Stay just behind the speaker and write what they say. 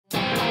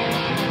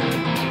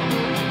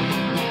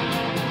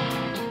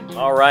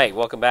All right,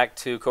 welcome back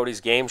to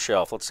Cody's Game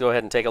Shelf. Let's go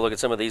ahead and take a look at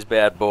some of these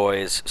bad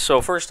boys. So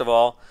first of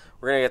all,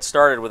 we're going to get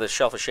started with a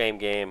Shelf of Shame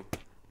game,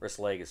 Risk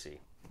Legacy.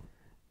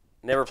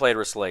 Never played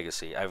Risk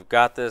Legacy. I've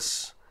got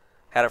this,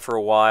 had it for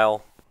a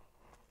while.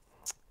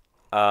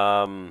 You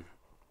know,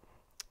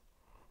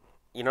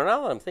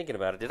 now that I'm thinking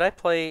about it, did I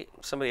play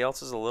somebody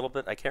else's a little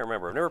bit? I can't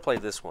remember. I've never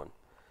played this one.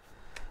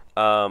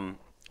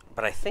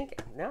 But I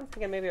think, now I'm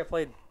thinking maybe I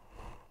played,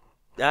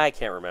 I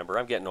can't remember.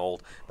 I'm getting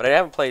old. But I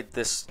haven't played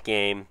this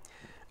game.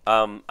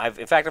 In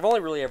fact, I've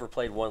only really ever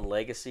played one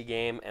Legacy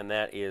game, and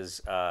that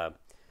is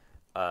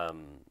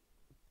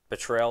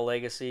Betrayal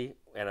Legacy,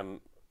 and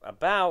I'm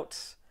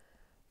about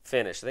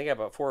finished. I think I have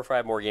about 4 or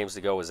 5 more games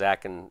to go with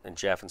Zach and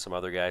Jeff and some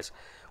other guys.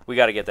 We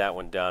got to get that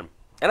one done.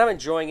 And I'm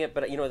enjoying it,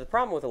 but you know the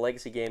problem with a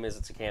Legacy game is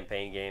it's a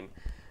campaign game,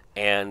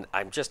 and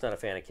I'm just not a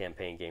fan of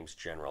campaign games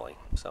generally.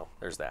 So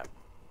there's that.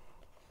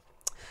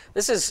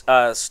 This is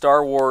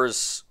Star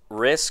Wars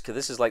Risk.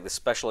 This is like the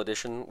special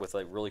edition with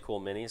like really cool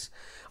minis.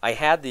 I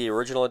had the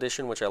original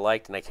edition, which I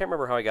liked, and I can't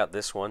remember how I got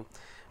this one.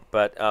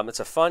 But it's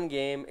a fun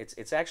game.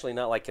 It's actually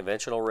not like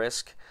conventional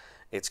Risk.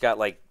 It's got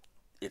like,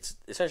 it's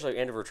essentially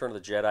End of Return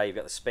of the Jedi. You've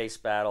got the space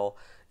battle.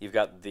 You've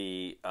got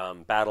the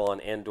battle on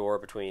Endor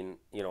between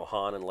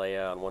Han and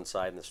Leia on one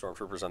side and the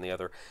Stormtroopers on the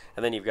other,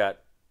 and then you've got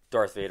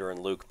Darth Vader and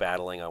Luke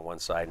battling on one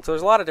side. And so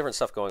there's a lot of different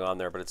stuff going on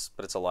there, but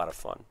it's a lot of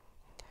fun.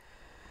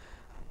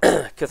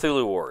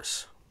 Cthulhu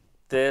Wars.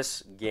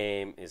 This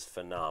game is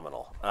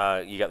phenomenal.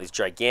 You got these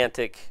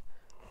gigantic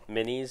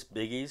minis,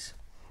 biggies,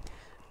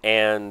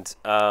 and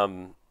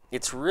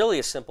it's really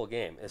a simple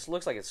game. It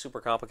looks like it's super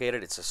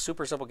complicated. It's a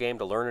super simple game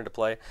to learn and to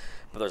play,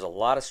 but there's a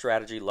lot of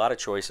strategy, a lot of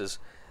choices,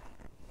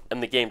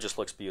 and the game just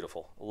looks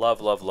beautiful.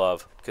 Love, love,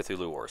 love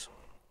Cthulhu Wars.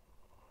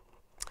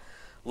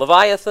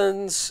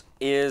 Leviathans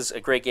is a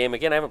great game.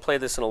 Again, I haven't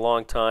played this in a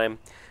long time,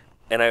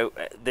 and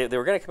they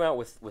were going to come out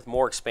with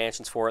more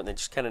expansions for it, and they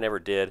just kind of never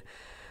did.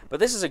 But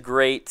this is a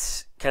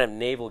great kind of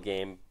naval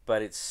game,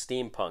 but it's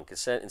steampunk.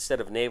 Instead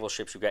of naval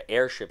ships, you've got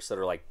airships that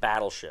are like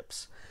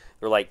battleships.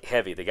 They're like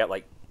heavy. They got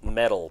like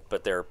metal,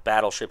 but they're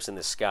battleships in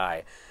the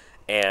sky.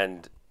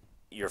 And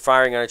you're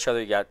firing on each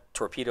other. You got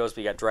torpedoes,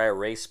 but you got dry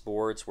erase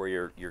boards where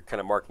you're kind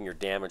of marking your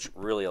damage.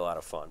 Really a lot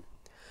of fun.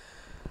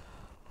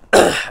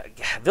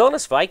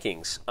 Villainous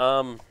Vikings.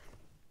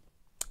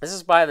 This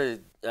is by the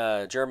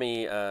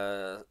Jeremy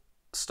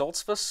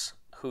Stoltzfus,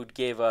 who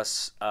gave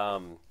us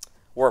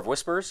War of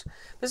Whispers.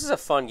 This is a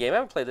fun game. I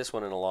haven't played this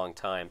one in a long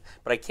time,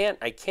 but I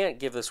can't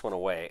give this one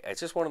away. It's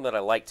just one that I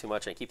like too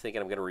much. I keep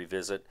thinking I'm going to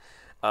revisit.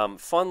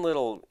 Fun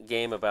little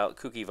game about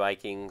kooky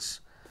Vikings.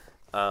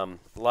 A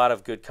lot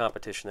of good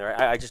competition there.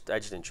 I just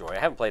enjoy it. I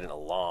haven't played it in a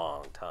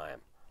long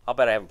time. I'll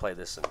bet I haven't played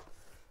this in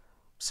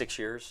 6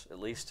 years at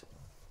least.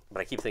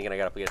 But I keep thinking I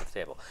got to get it at the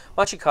table.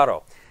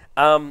 Machikaro.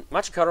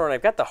 Machikaro, and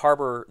I've got the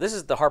Harbor. This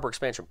is the Harbor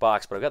expansion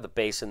box, but I've got the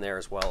base in there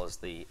as well as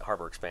the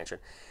Harbor expansion.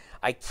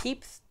 I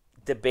keep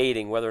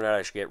debating whether or not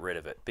I should get rid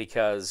of it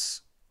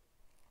because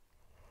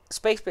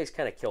Space Base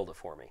kind of killed it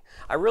for me.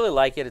 I really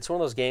like it. It's one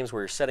of those games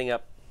where you're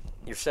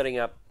trying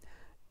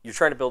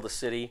to build a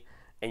city,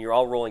 and you're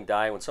all rolling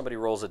die. When somebody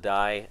rolls a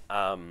die,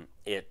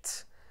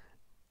 it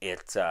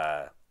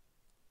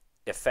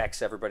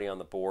affects everybody on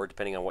the board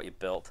depending on what you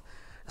built.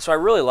 So I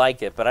really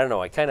like it, but I don't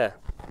know. I've kind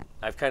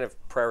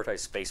of prioritized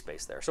Space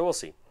Base there. So we'll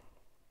see.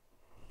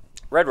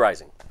 Red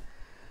Rising.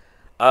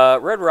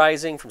 Red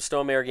Rising from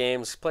Stonemaier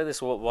Games. Played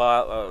this a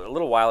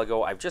little while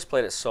ago. I've just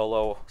played it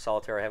solo,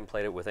 solitaire. I haven't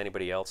played it with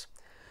anybody else.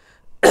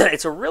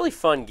 It's a really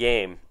fun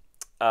game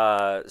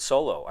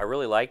solo. I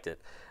really liked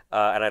it,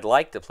 and I'd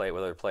like to play it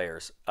with other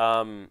players.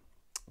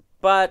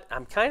 But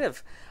I'm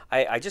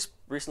I just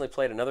recently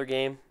played another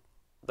game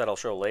that I'll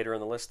show later in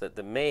the list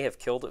that may have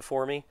killed it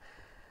for me.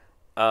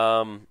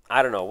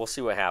 I don't know. We'll see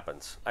what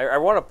happens. I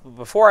want to,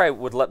 before I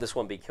would let this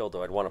one be killed,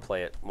 though, I'd want to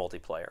play it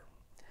multiplayer.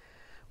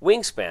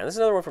 Wingspan. This is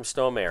another one from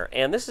Stonemaier,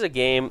 and this is a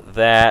game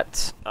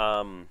that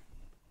I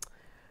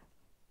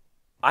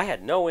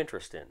had no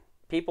interest in.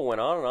 People went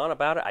on and on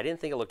about it. I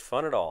didn't think it looked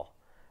fun at all.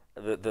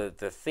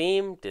 The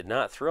theme did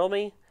not thrill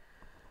me.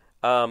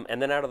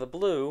 And then out of the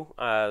blue,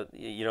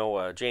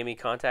 Jamie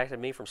contacted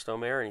me from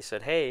Stonemaier, and he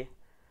said, "Hey,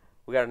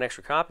 we got an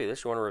extra copy of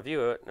this. You want to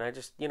review it?" And I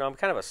just, I'm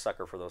kind of a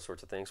sucker for those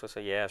sorts of things, so I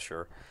said, "Yeah,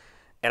 sure."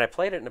 And I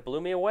played it, and it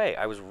blew me away.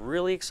 I was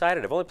really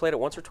excited. I've only played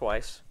it once or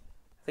twice.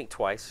 I think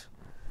twice.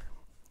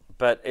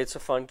 But it's a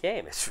fun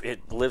game.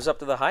 It lives up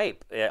to the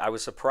hype. I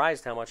was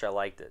surprised how much I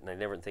liked it, and I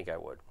never did think I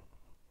would.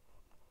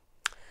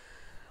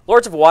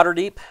 Lords of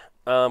Waterdeep,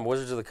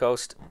 Wizards of the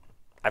Coast.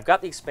 I've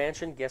got the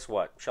expansion. Guess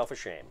what? Shelf of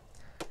Shame.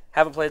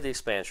 Haven't played the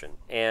expansion,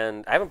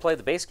 and I haven't played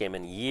the base game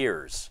in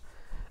years.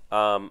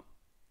 So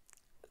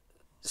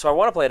I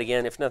want to play it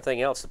again, if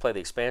nothing else, to play the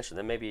expansion.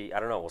 Then maybe,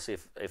 I don't know, we'll see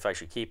if I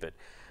should keep it.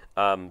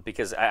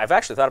 Because I've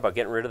actually thought about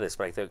getting rid of this,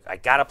 but I think I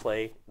got to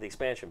play the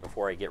expansion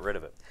before I get rid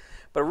of it.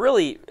 But a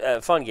really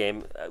fun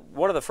game.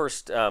 One of the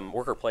first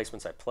worker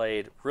placements I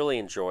played. Really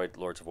enjoyed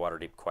Lords of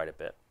Waterdeep quite a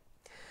bit.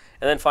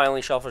 And then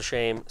finally, Shelf of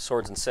Shame,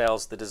 Swords and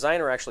Sails. The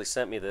designer actually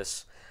sent me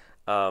this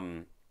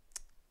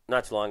not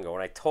not too long ago,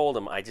 and I told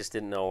him I just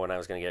didn't know when I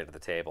was going to get it to the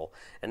table.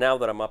 And now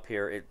that I'm up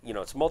here,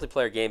 it's a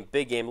multiplayer game,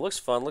 big game, looks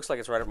fun, looks like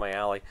it's right up my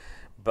alley,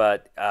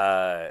 but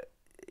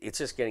it's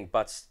just getting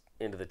butts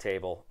into the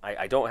table.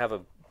 I don't have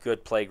a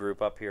good play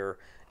group up here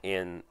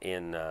in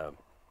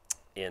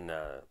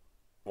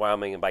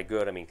Wyoming, and by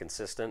good I mean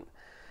consistent,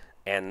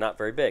 and not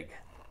very big.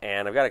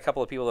 And I've got a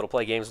couple of people that'll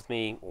play games with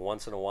me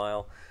once in a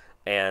while,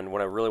 and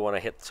when I really want to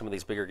hit some of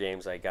these bigger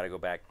games, I got to go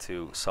back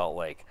to Salt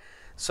Lake.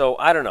 So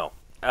I don't know.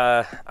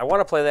 I want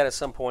to play that at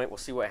some point. We'll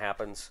see what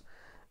happens.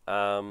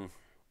 But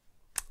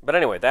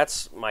anyway,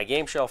 that's my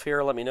game shelf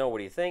here. Let me know. What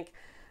do you think?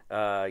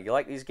 You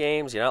like these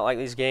games? You not like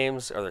these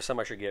games? Are there some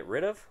I should get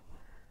rid of?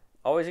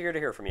 Always eager to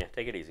hear from you.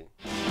 Take it easy.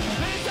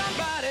 Please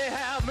somebody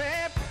help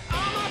me.